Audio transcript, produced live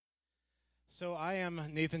So I am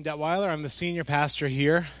Nathan Detweiler. I'm the senior pastor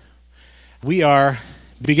here. We are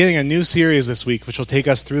beginning a new series this week, which will take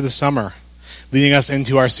us through the summer, leading us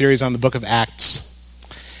into our series on the book of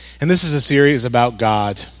Acts. And this is a series about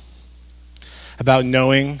God, about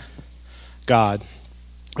knowing God.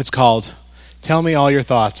 It's called Tell Me All Your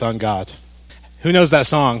Thoughts on God. Who knows that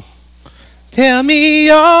song? Tell me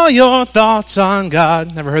all your thoughts on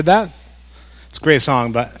God. Never heard that? It's a great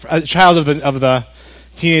song, but a child of the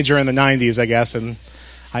teenager in the 90s, I guess, and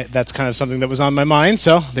that's kind of something that was on my mind,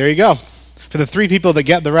 so there you go. For the three people that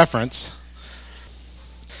get the reference,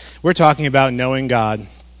 we're talking about knowing God.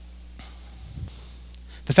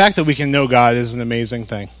 The fact that we can know God is an amazing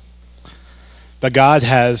thing, but God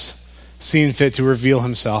has seen fit to reveal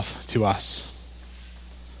himself to us.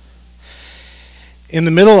 In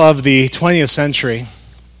the middle of the 20th century,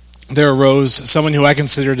 there arose someone who I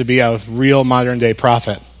consider to be a real modern-day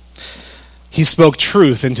prophet. He spoke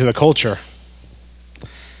truth into the culture.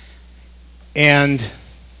 And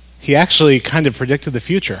he actually kind of predicted the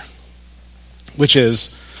future, which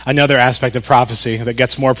is another aspect of prophecy that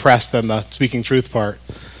gets more press than the speaking truth part.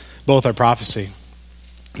 Both are prophecy.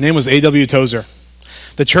 His name was A.W. Tozer.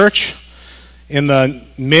 The church in the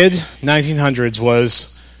mid-1900s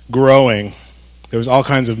was growing. There was all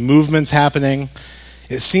kinds of movements happening.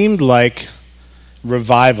 It seemed like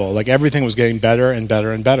revival, like everything was getting better and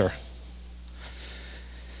better and better.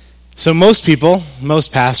 So most people,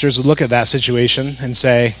 most pastors would look at that situation and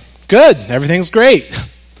say, good, everything's great.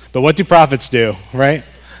 But what do prophets do, right?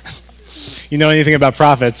 You know anything about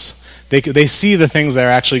prophets, they see the things that are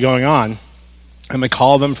actually going on, and they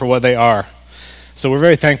call them for what they are. So we're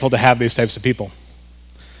very thankful to have these types of people.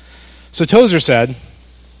 So Tozer said,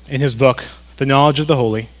 in his book, The Knowledge of the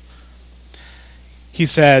Holy, he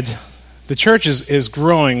said, the church is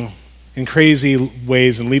growing in crazy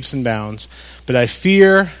ways and leaps and bounds, but I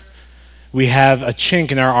fear we have a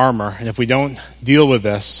chink in our armor, and if we don't deal with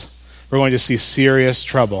this, we're going to see serious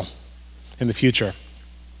trouble in the future.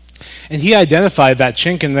 And he identified that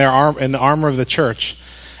chink in the armor of the church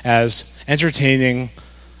as entertaining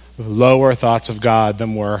lower thoughts of God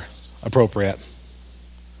than were appropriate.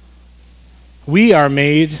 We are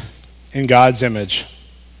made in God's image.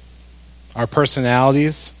 Our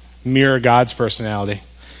personalities mirror God's personality.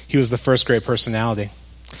 He was the first great personality.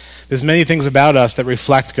 There's many things about us that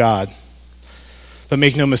reflect God. But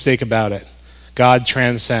make no mistake about it, God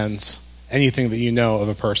transcends anything that you know of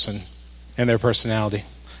a person and their personality.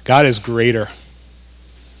 God is greater.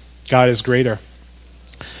 God is greater.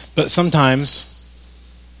 But sometimes,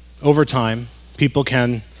 over time, people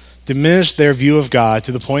can diminish their view of God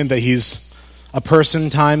to the point that he's a person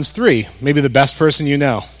times 3, maybe the best person you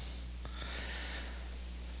know.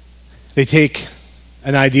 They take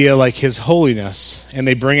an idea like his holiness and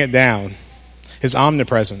they bring it down, his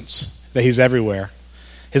omnipresence, that he's everywhere,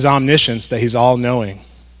 his omniscience, that he's all-knowing,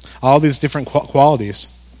 all these different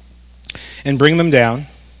qualities, and bring them down.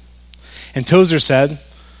 And Tozer said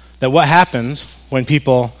that what happens when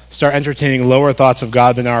people start entertaining lower thoughts of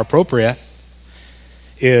God than are appropriate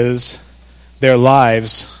is their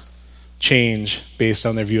lives change based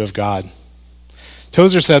on their view of God.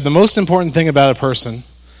 Tozer said the most important thing about a person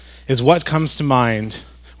is what comes to mind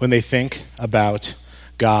when they think about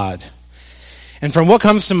God. And from what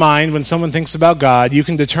comes to mind when someone thinks about God, you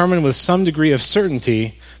can determine with some degree of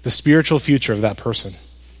certainty the spiritual future of that person.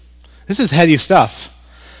 This is heady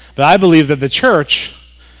stuff, but I believe that the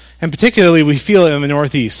church, and particularly we feel it in the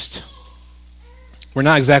Northeast, we're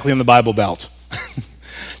not exactly in the Bible Belt.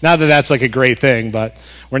 Not that that's like a great thing, but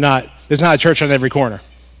there's not a church on every corner.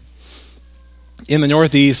 In the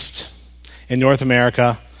Northeast, in North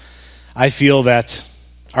America, I feel that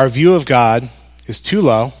our view of God is too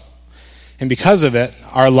low, and because of it,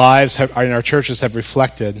 our lives and our churches have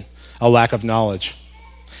reflected a lack of knowledge.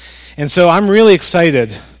 And so I'm really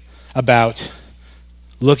excited about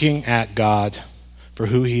looking at God for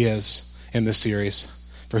who he is in this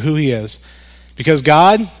series, for who he is. Because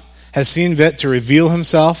God has seen fit to reveal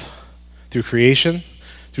himself through creation,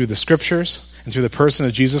 through the scriptures, and through the person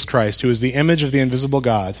of Jesus Christ, who is the image of the invisible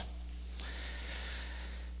God.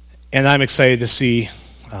 And I'm excited to see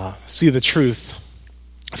the truth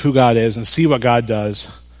of who God is and see what God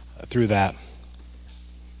does through that.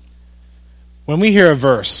 When we hear a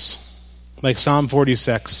verse like Psalm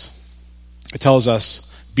 46, it tells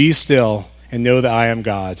us, be still and know that I am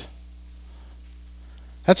God.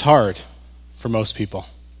 That's hard for most people.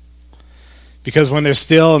 Because when they're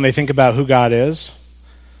still and they think about who God is,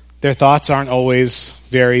 their thoughts aren't always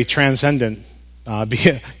very transcendent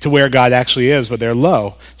to where God actually is, but they're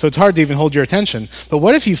low. So it's hard to even hold your attention. But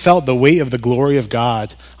what if you felt the weight of the glory of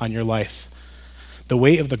God on your life? the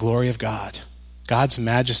weight of the glory of God, God's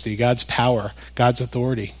majesty, God's power, God's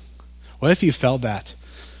authority? What if you felt that?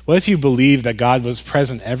 What if you believed that God was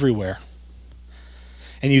present everywhere?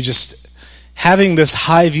 And you just, having this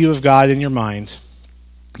high view of God in your mind,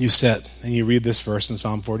 you sit and you read this verse in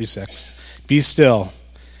Psalm 46. Be still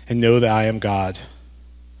and know that I am God.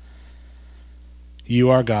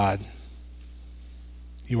 You are God.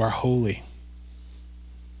 You are holy.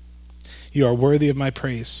 You are worthy of my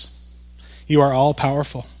praise. You are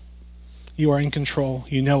all-powerful. You are in control.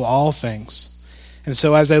 You know all things. And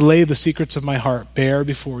so as I lay the secrets of my heart bare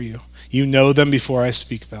before you, you know them before I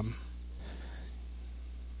speak them.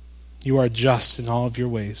 You are just in all of your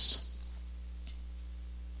ways.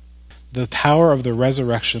 The power of the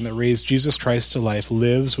resurrection that raised Jesus Christ to life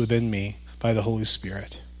lives within me by the Holy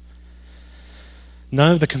Spirit.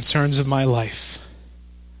 None of the concerns of my life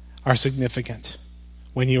are significant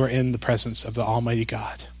when you are in the presence of the Almighty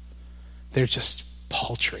God. They're just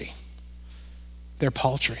paltry. They're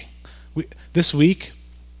paltry. This week,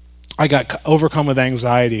 I got overcome with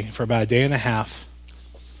anxiety for about a day and a half.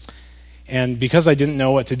 And because I didn't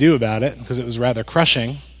know what to do about it, because it was rather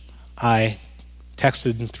crushing, I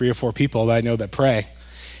texted 3 or 4 people that I know that pray,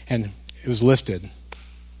 and it was lifted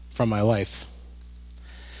from my life.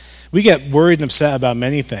 We get worried and upset about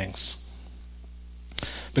many things,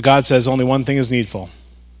 but God says only one thing is needful.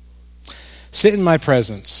 Sit in my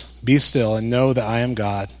presence, be still, and know that I am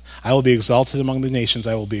God. I will be exalted among the nations.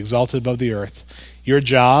 I will be exalted above the earth. Your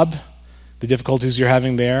job, the difficulties you're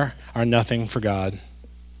having there, are nothing for God.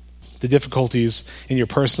 The difficulties in your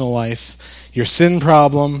personal life, your sin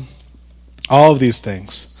problem, all of these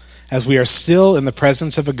things. As we are still in the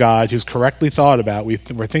presence of a God who's correctly thought about, we're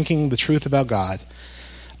thinking the truth about God,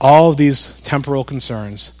 all of these temporal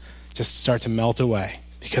concerns just start to melt away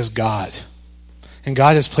because God. And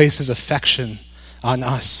God has placed his affection on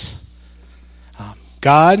us.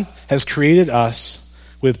 God has created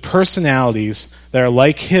us with personalities that are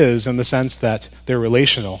like his in the sense that they're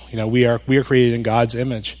relational. We are created in God's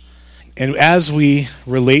image. And as we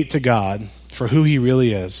relate to God for who he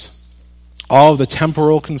really is, all of the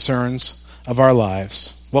temporal concerns of our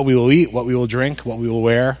lives, what we will eat, what we will drink, what we will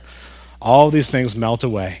wear, all of these things melt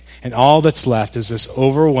away. And all that's left is this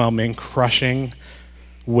overwhelming, crushing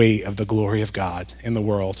weight of the glory of God in the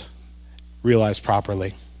world, realized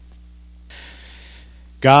properly.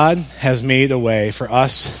 God has made a way for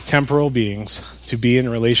us temporal beings to be in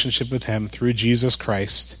relationship with him through Jesus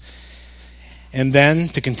Christ, and then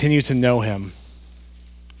to continue to know him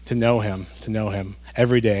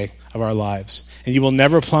every day of our lives. And you will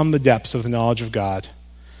never plumb the depths of the knowledge of God.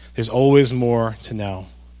 There's always more to know.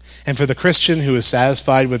 And for the Christian who is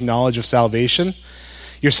satisfied with knowledge of salvation,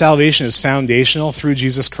 your salvation is foundational through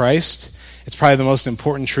Jesus Christ. It's probably the most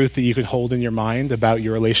important truth that you can hold in your mind about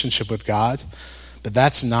your relationship with God. But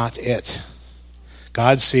that's not it.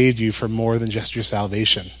 God saved you for more than just your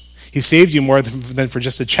salvation. He saved you more than for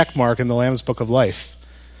just a check mark in the Lamb's Book of Life.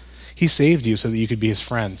 He saved you so that you could be his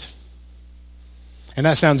friend. And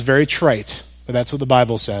that sounds very trite, but that's what the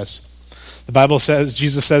Bible says. The Bible says,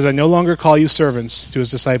 Jesus says, I no longer call you servants to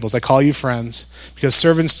his disciples. I call you friends, because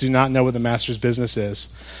servants do not know what the master's business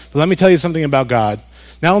is. But let me tell you something about God.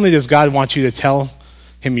 Not only does God want you to tell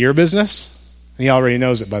him your business, and he already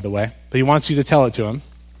knows it, by the way, but he wants you to tell it to him.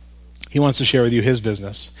 He wants to share with you his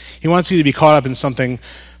business. He wants you to be caught up in something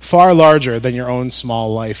far larger than your own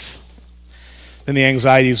small life, than the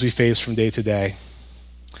anxieties we face from day to day.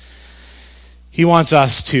 He wants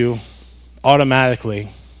us to automatically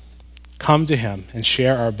come to him and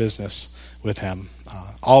share our business with him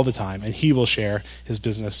all the time, and he will share his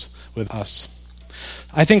business with us.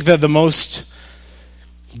 I think that the most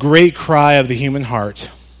great cry of the human heart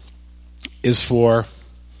is for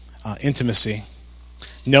intimacy,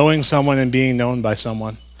 knowing someone and being known by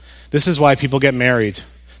someone. This is why people get married.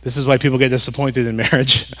 This is why people get disappointed in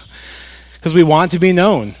marriage. Because we want to be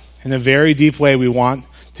known. In a very deep way, we want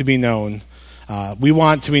to be known. We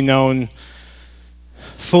want to be known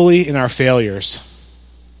fully in our failures.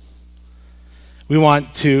 We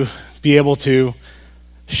want to be able to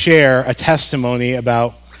share a testimony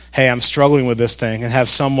about, hey, I'm struggling with this thing, and have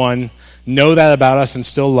someone know that about us and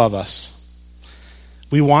still love us.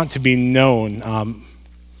 We want to be known.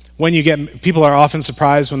 People are often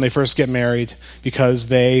surprised when they first get married because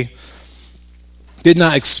they did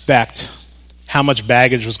not expect how much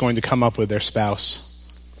baggage was going to come up with their spouse.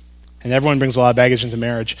 And everyone brings a lot of baggage into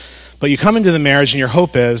marriage. But you come into the marriage and your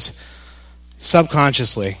hope is,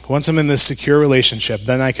 subconsciously, once I'm in this secure relationship,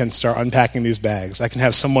 then I can start unpacking these bags. I can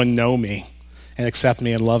have someone know me and accept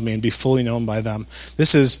me and love me and be fully known by them.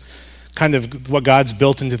 This is kind of what God's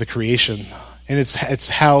built into the creation. And it's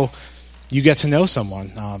how you get to know someone.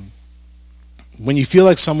 When you feel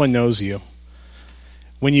like someone knows you,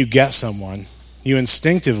 when you get someone, you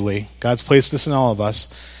instinctively, God's placed this in all of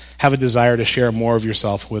us, have a desire to share more of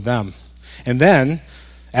yourself with them. And then,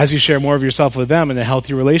 as you share more of yourself with them in a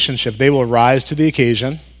healthy relationship, they will rise to the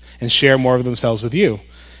occasion and share more of themselves with you.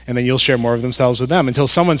 And then you'll share more of themselves with them until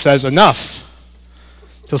someone says, enough.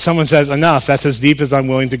 Until someone says, enough. That's as deep as I'm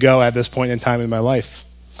willing to go at this point in time in my life.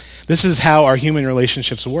 This is how our human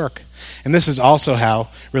relationships work. And this is also how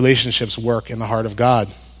relationships work in the heart of God.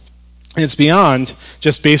 And it's beyond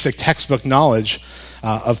just basic textbook knowledge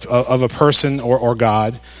of a person or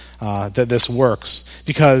God that this works.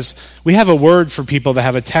 Because we have a word for people that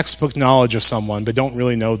have a textbook knowledge of someone but don't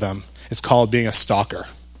really know them. It's called being a stalker.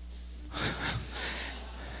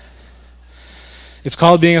 It's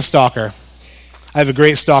called being a stalker. I have a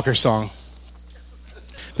great stalker song.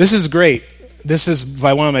 This is great. This is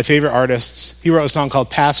by one of my favorite artists. He wrote a song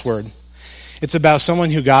called Password. It's about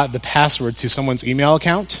someone who got the password to someone's email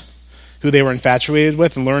account, who they were infatuated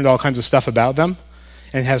with and learned all kinds of stuff about them,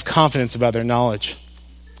 and has confidence about their knowledge.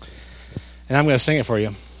 And I'm going to sing it for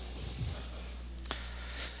you.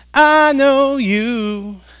 I know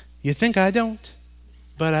you. You think I don't,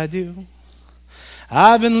 but I do.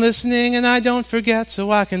 I've been listening and I don't forget,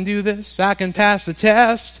 so I can do this. I can pass the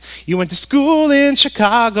test. You went to school in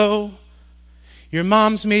Chicago. Your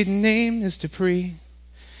mom's maiden name is Dupree.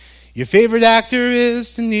 Your favorite actor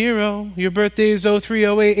is De Niro. Your birthday's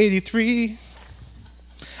 03/08/83.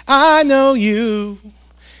 I know you.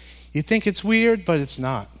 You think it's weird, but it's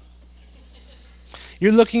not.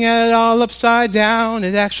 You're looking at it all upside down.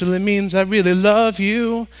 It actually means I really love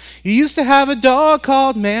you. You used to have a dog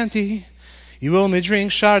called Mandy. You only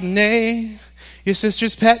drink Chardonnay. Your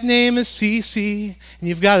sister's pet name is Cece, and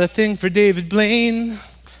you've got a thing for David Blaine.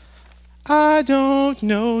 I don't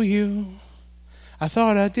know you. I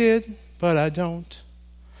thought I did, but I don't.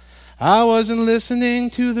 I wasn't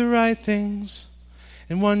listening to the right things,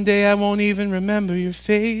 and one day I won't even remember your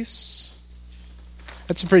face.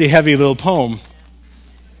 That's a pretty heavy little poem.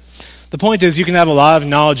 The point is, you can have a lot of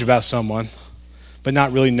knowledge about someone, but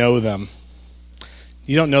not really know them.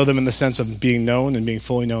 You don't know them in the sense of being known and being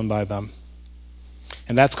fully known by them.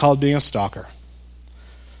 And that's called being a stalker.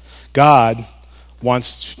 God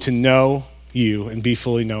wants to know you and be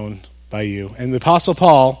fully known by you. And the Apostle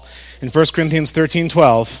Paul, in 1 Corinthians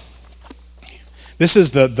 13:12, this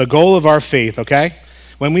is the goal of our faith, okay?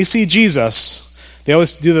 When we see Jesus, they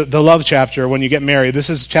always do the love chapter when you get married. This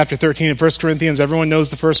is chapter 13 of 1 Corinthians. Everyone knows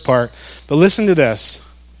the first part. But listen to this.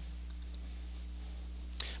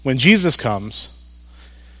 When Jesus comes,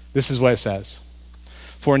 this is what it says.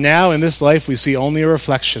 For now in this life we see only a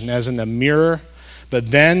reflection as in a mirror,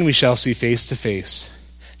 but then we shall see face to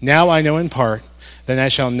face. Now I know in part, then I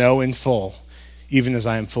shall know in full, even as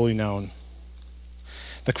I am fully known.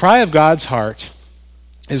 The cry of God's heart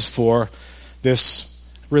is for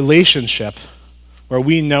this relationship where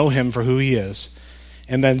we know him for who he is.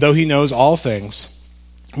 And then though he knows all things,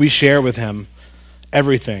 we share with him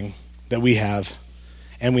everything that we have.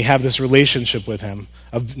 And we have this relationship with him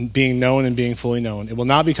of being known and being fully known. It will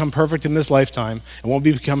not become perfect in this lifetime. It won't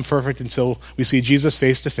become perfect until we see Jesus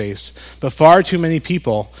face to face. But far too many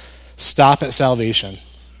people stop at salvation.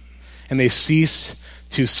 And they cease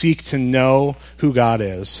to seek to know who God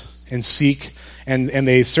is. And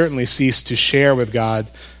they certainly cease to share with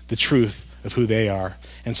God the truth of who they are.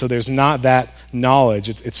 And so there's not that knowledge.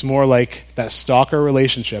 It's more like that stalker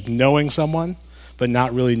relationship, knowing someone, but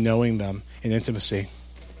not really knowing them in intimacy.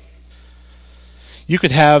 You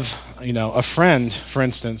could have, a friend, for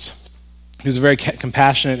instance, who's a very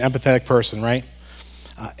compassionate, empathetic person, right?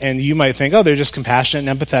 And you might think, they're just compassionate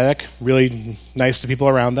and empathetic, really nice to people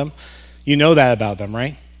around them. You know that about them,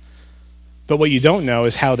 right? But what you don't know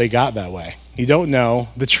is how they got that way. You don't know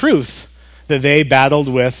the truth that they battled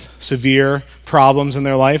with severe problems in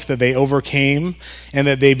their life, that they overcame, and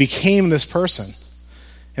that they became this person.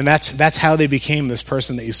 And that's how they became this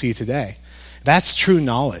person that you see today. That's true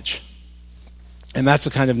knowledge. And that's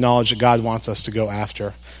the kind of knowledge that God wants us to go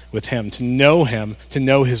after with him, to know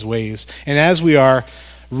his ways. And as we are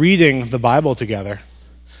reading the Bible together,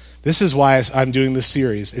 this is why I'm doing this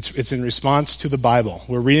series. It's in response to the Bible.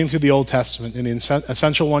 We're reading through the Old Testament in the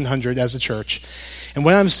Essential 100 as a church. And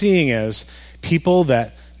what I'm seeing is people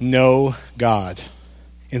that know God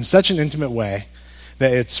in such an intimate way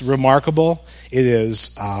that it's remarkable. It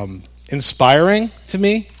is inspiring to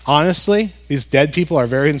me, honestly. These dead people are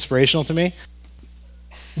very inspirational to me.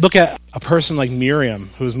 Look at a person like Miriam,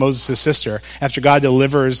 who is Moses' sister, after God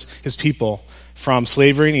delivers his people from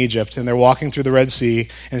slavery in Egypt, and they're walking through the Red Sea,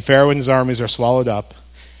 and Pharaoh and his armies are swallowed up,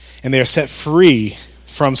 and they are set free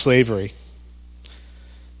from slavery.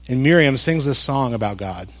 And Miriam sings this song about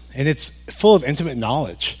God. And it's full of intimate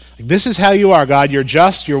knowledge. Like, this is how you are, God. You're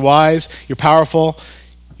just, you're wise, you're powerful.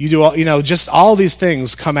 You do all, just all these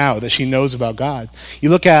things come out that she knows about God. You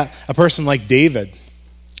look at a person like David,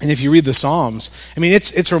 and if you read the Psalms,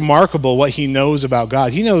 it's remarkable what he knows about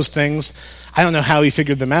God. He knows things, I don't know how he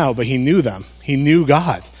figured them out, but he knew them. He knew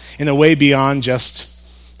God in a way beyond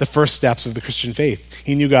just the first steps of the Christian faith.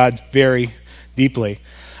 He knew God very deeply.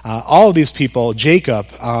 All of these people, Jacob,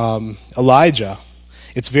 Elijah,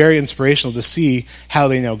 it's very inspirational to see how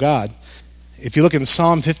they know God. If you look in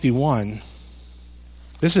Psalm 51,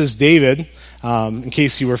 this is David, in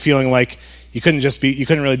case you were feeling like you couldn't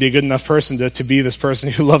really be a good enough person to be this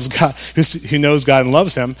person who loves God, who knows God and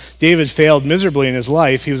loves him. David failed miserably in his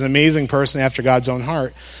life. He was an amazing person after God's own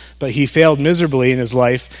heart, but he failed miserably in his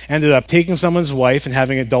life, ended up taking someone's wife and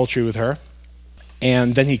having adultery with her,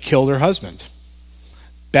 and then he killed her husband.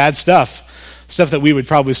 Bad stuff that we would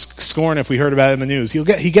probably scorn if we heard about it in the news.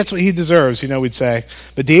 He gets what he deserves, we'd say.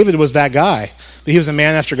 But David was that guy. But he was a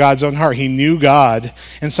man after God's own heart. He knew God.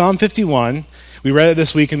 And Psalm 51, we read it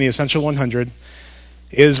this week in the Essential 100,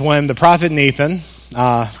 is when the prophet Nathan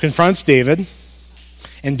confronts David,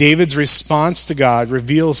 and David's response to God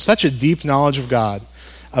reveals such a deep knowledge of God,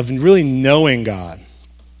 of really knowing God.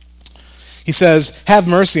 He says, "Have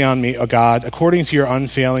mercy on me, O God, according to your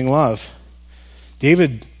unfailing love."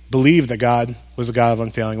 David believed that God was a God of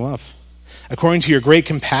unfailing love. "According to your great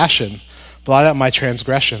compassion, blot out my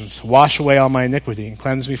transgressions, wash away all my iniquity, and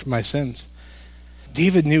cleanse me from my sins."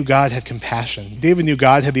 David knew God had compassion. David knew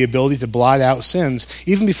God had the ability to blot out sins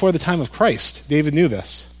even before the time of Christ. David knew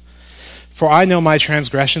this. "For I know my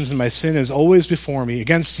transgressions, and my sin is always before me.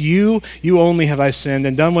 Against you, you only have I sinned,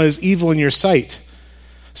 and done what is evil in your sight.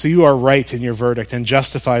 So you are right in your verdict, and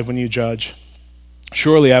justified when you judge.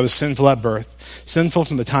 Surely I was sinful at birth, sinful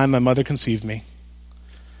from the time my mother conceived me.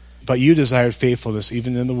 But you desired faithfulness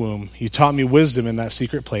even in the womb. You taught me wisdom in that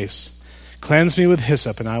secret place. Cleanse me with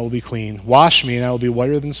hyssop, and I will be clean. Wash me, and I will be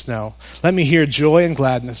whiter than snow. Let me hear joy and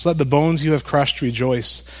gladness. Let the bones you have crushed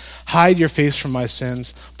rejoice. Hide your face from my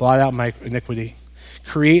sins. Blot out my iniquity.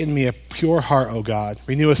 Create in me a pure heart, O God.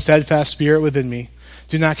 Renew a steadfast spirit within me.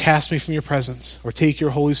 Do not cast me from your presence, or take your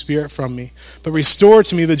Holy Spirit from me, but restore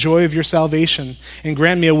to me the joy of your salvation, and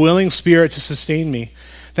grant me a willing spirit to sustain me.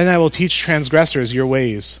 Then I will teach transgressors your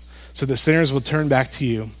ways, so that sinners will turn back to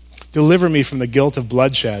you. Deliver me from the guilt of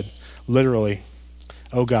bloodshed, literally,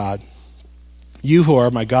 O God. You who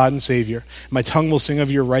are my God and Savior, my tongue will sing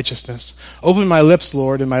of your righteousness. Open my lips,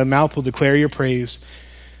 Lord, and my mouth will declare your praise.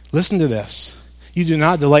 Listen to this. You do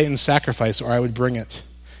not delight in sacrifice, or I would bring it.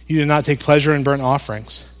 You do not take pleasure in burnt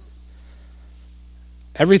offerings.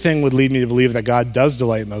 Everything would lead me to believe that God does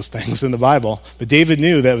delight in those things in the Bible. But David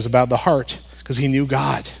knew that it was about the heart, because he knew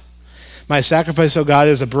God. My sacrifice, O God,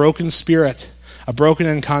 is a broken spirit, a broken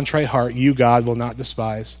and contrite heart. You, God, will not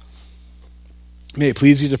despise. May it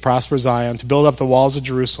please you to prosper Zion, to build up the walls of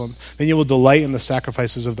Jerusalem. Then you will delight in the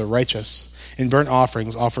sacrifices of the righteous, in burnt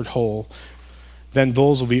offerings offered whole. Then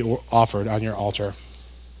bulls will be offered on your altar.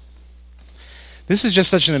 This is just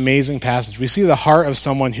such an amazing passage. We see the heart of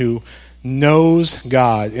someone who knows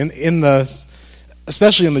God,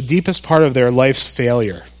 especially in the deepest part of their life's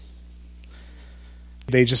failure.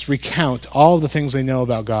 They just recount all of the things they know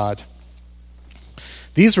about God.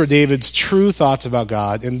 These were David's true thoughts about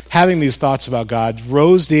God, and having these thoughts about God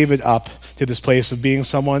rose David up to this place of being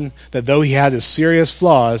someone that, though he had his serious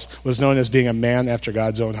flaws, was known as being a man after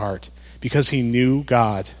God's own heart, because he knew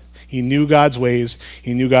God. He knew God's ways.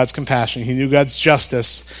 He knew God's compassion. He knew God's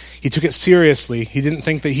justice. He took it seriously. He didn't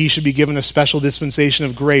think that he should be given a special dispensation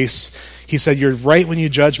of grace. He said, "You're right when you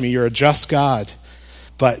judge me. You're a just God,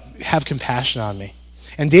 but have compassion on me."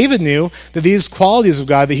 And David knew that these qualities of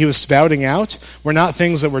God that he was spouting out were not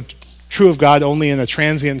things that were true of God only in a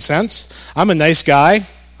transient sense. I'm a nice guy,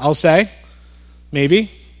 I'll say. Maybe.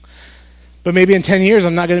 But maybe in 10 years,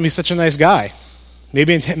 I'm not going to be such a nice guy.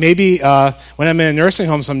 Maybe when I'm in a nursing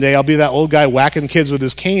home someday, I'll be that old guy whacking kids with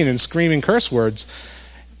his cane and screaming curse words.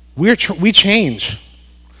 We change.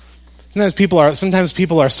 Sometimes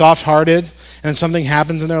people are soft-hearted, and something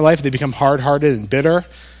happens in their life, they become hard-hearted and bitter.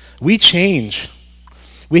 We change.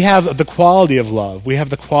 We have the quality of love. We have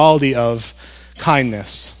the quality of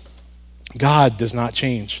kindness. God does not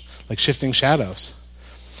change, like shifting shadows.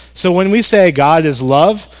 So when we say God is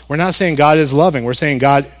love, we're not saying God is loving. We're saying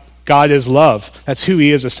God is love. That's who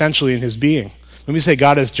he is essentially in his being. When we say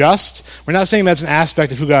God is just, we're not saying that's an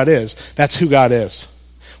aspect of who God is. That's who God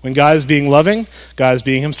is. When God is being loving, God is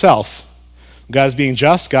being himself. When God is being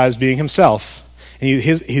just, God is being himself. And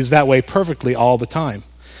he's that way perfectly all the time.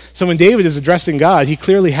 So when David is addressing God, he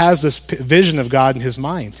clearly has this vision of God in his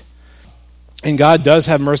mind. And God does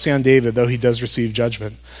have mercy on David, though he does receive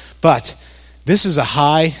judgment. But this is a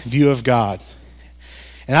high view of God.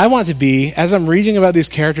 And I want to be, as I'm reading about these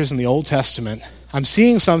characters in the Old Testament, I'm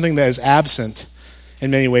seeing something that is absent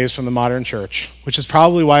in many ways from the modern church, which is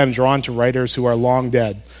probably why I'm drawn to writers who are long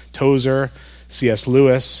dead. Tozer, C.S.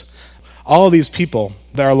 Lewis, all of these people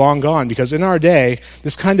that are long gone, because in our day,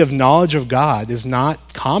 this kind of knowledge of God is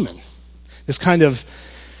not common. This kind of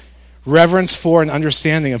reverence for and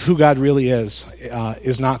understanding of who God really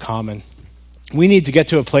is not common. We need to get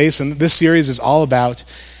to a place, and this series is all about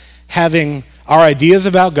having our ideas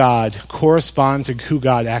about God correspond to who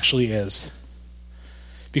God actually is.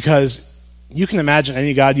 Because you can imagine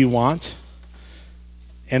any God you want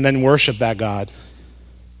and then worship that God.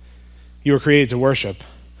 You were created to worship.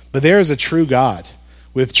 But there is a true God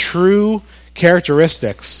with true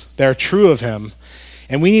characteristics that are true of him,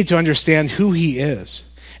 and we need to understand who he is.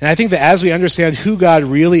 And I think that as we understand who God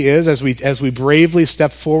really is, as we bravely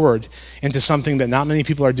step forward into something that not many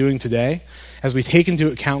people are doing today, as we take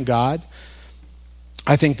into account God,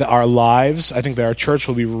 I think that our lives, I think that our church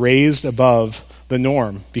will be raised above the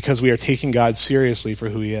norm because we are taking God seriously for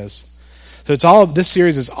who he is. So this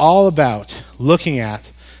series is all about looking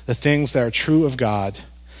at the things that are true of God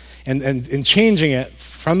and changing it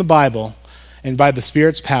from the Bible and by the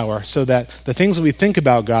Spirit's power so that the things that we think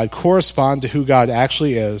about God correspond to who God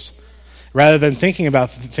actually is, rather than thinking about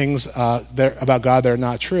things about God that are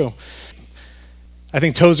not true. I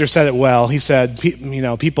think Tozer said it well. He said,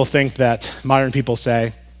 people think that, modern people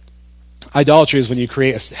say, idolatry is when you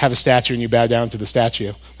have a statue and you bow down to the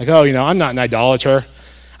statue. Like, I'm not an idolater.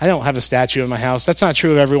 I don't have a statue in my house. That's not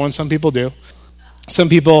true of everyone. Some people do. Some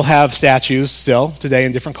people have statues still today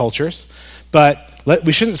in different cultures. But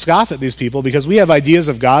we shouldn't scoff at these people because we have ideas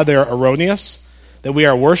of God that are erroneous, that we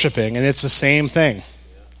are worshiping, and it's the same thing.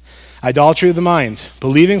 Idolatry of the mind.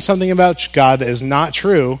 Believing something about God that is not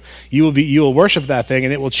true, you will worship that thing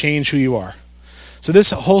and it will change who you are. So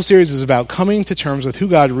this whole series is about coming to terms with who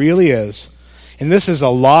God really is. And this is a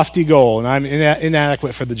lofty goal, and I'm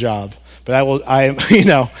inadequate for the job. But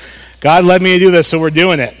God led me to do this, so we're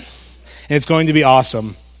doing it. And it's going to be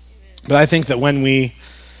awesome. But I think that when we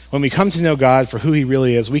come to know God for who he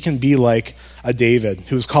really is, we can be like a David,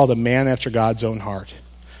 who is called a man after God's own heart.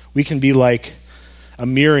 We can be like a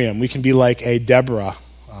Miriam. We can be like a Deborah.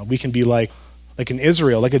 We can be like an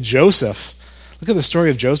Israel, like a Joseph. Look at the story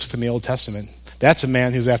of Joseph in the Old Testament. That's a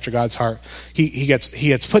man who's after God's heart. He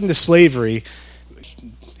gets put into slavery.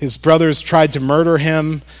 His brothers tried to murder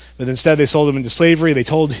him, but instead they sold him into slavery. They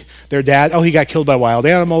told their dad, he got killed by wild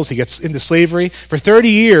animals. He gets into slavery. For 30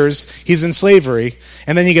 years, he's in slavery.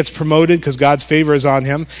 And then he gets promoted because God's favor is on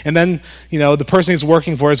him. And then, the person he's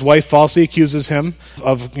working for, his wife, falsely accuses him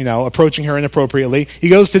of, approaching her inappropriately. He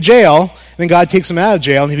goes to jail, and then God takes him out of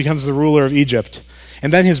jail, and he becomes the ruler of Egypt.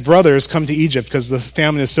 And then his brothers come to Egypt because the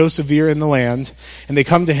famine is so severe in the land, and they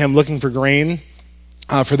come to him looking for grain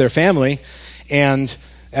for their family. And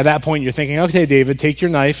at that point, you're thinking, okay, David, take your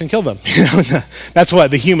knife and kill them. That's what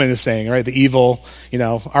the human is saying, right? The evil,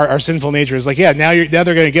 our sinful nature is like, now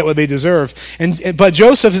they're going to get what they deserve. But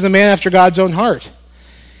Joseph is a man after God's own heart.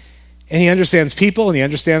 And he understands people and he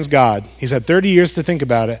understands God. He's had 30 years to think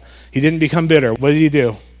about it. He didn't become bitter. What did he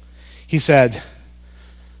do? He said,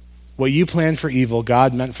 what you planned for evil,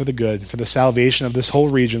 God meant for the good, for the salvation of this whole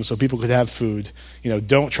region so people could have food.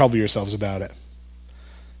 Don't trouble yourselves about it.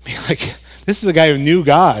 This is a guy who knew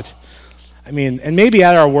God. And maybe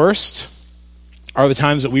at our worst are the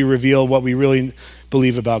times that we reveal what we really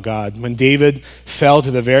believe about God. When David fell to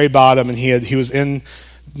the very bottom and he was in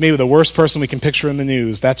maybe the worst person we can picture in the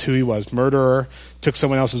news, that's who he was. Murderer, took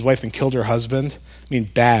someone else's wife and killed her husband.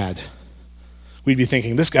 Bad. We'd be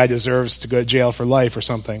thinking, this guy deserves to go to jail for life or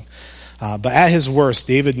something. But at his worst,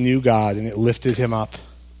 David knew God and it lifted him up.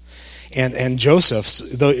 And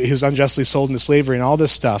Joseph, though he was unjustly sold into slavery and all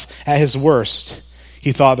this stuff, at his worst,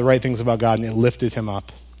 he thought the right things about God and it lifted him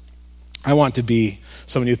up. I want to be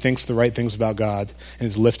someone who thinks the right things about God and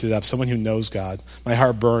is lifted up, someone who knows God. My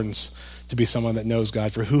heart burns to be someone that knows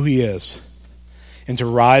God for who he is and to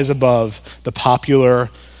rise above the popular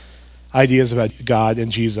ideas about God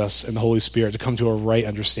and Jesus and the Holy Spirit, to come to a right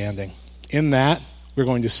understanding. In that, we're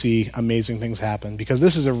going to see amazing things happen because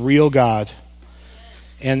this is a real God.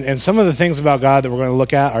 And some of the things about God that we're going to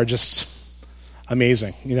look at are just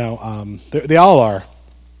amazing. They all are.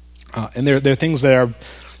 And they're things that are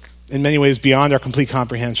in many ways beyond our complete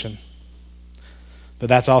comprehension. But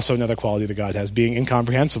that's also another quality that God has, being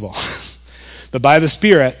incomprehensible. But by the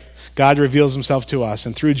Spirit, God reveals himself to us.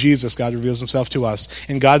 And through Jesus, God reveals himself to us.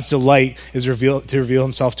 And God's delight is to reveal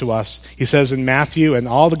himself to us. He says in Matthew and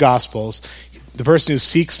all the Gospels, the person who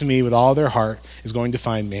seeks me with all their heart is going to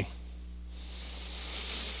find me.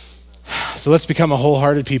 So let's become a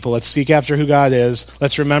wholehearted people. Let's seek after who God is.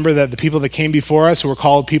 Let's remember that the people that came before us, who were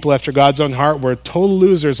called people after God's own heart, were total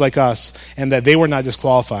losers like us, and that they were not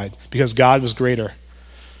disqualified because God was greater.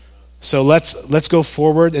 So let's go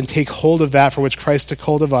forward and take hold of that for which Christ took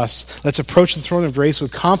hold of us. Let's approach the throne of grace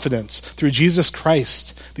with confidence through Jesus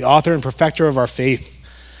Christ, the author and perfecter of our faith.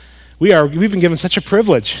 We've been given such a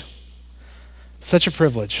privilege. Such a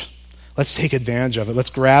privilege. Let's take advantage of it. Let's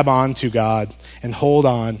grab on to God and hold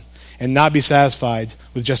on and not be satisfied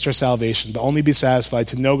with just our salvation, but only be satisfied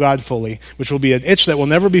to know God fully, which will be an itch that will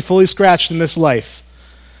never be fully scratched in this life.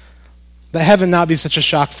 Let heaven not be such a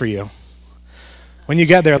shock for you. When you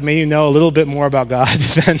get there, may you know a little bit more about God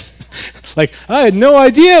than, like, I had no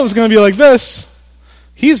idea it was going to be like this.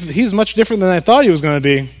 He's much different than I thought he was going to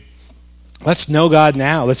be. Let's know God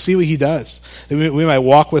now. Let's see what he does. That we might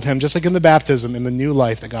walk with him, just like in the baptism, in the new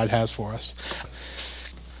life that God has for us.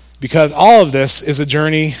 Because all of this is a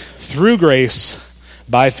journey through grace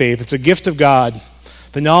by faith. It's a gift of God.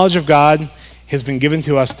 The knowledge of God has been given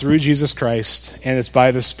to us through Jesus Christ, and it's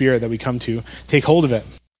by the Spirit that we come to take hold of it.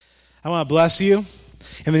 I want to bless you.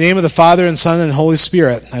 In the name of the Father and Son and Holy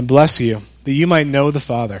Spirit, I bless you that you might know the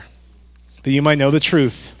Father, that you might know the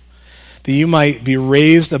truth, that you might be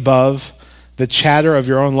raised above the chatter of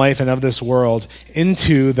your own life and of this world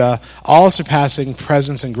into the all-surpassing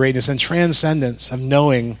presence and greatness and transcendence of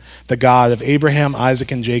knowing the God of Abraham,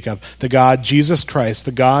 Isaac, and Jacob, the God Jesus Christ,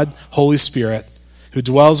 the God Holy Spirit, who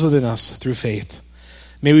dwells within us through faith.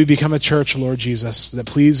 May we become a church, Lord Jesus, that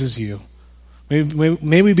pleases you.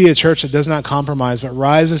 May we be a church that does not compromise, but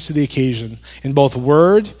rises to the occasion in both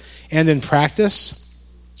word and in practice,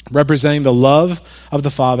 representing the love of the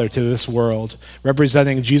Father to this world,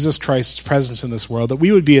 representing Jesus Christ's presence in this world, that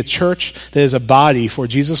we would be a church that is a body for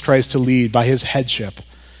Jesus Christ to lead by his headship,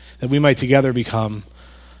 that we might together become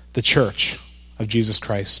the church of Jesus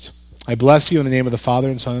Christ. I bless you in the name of the Father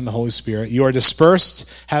and Son and the Holy Spirit. You are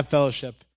dispersed. Have fellowship.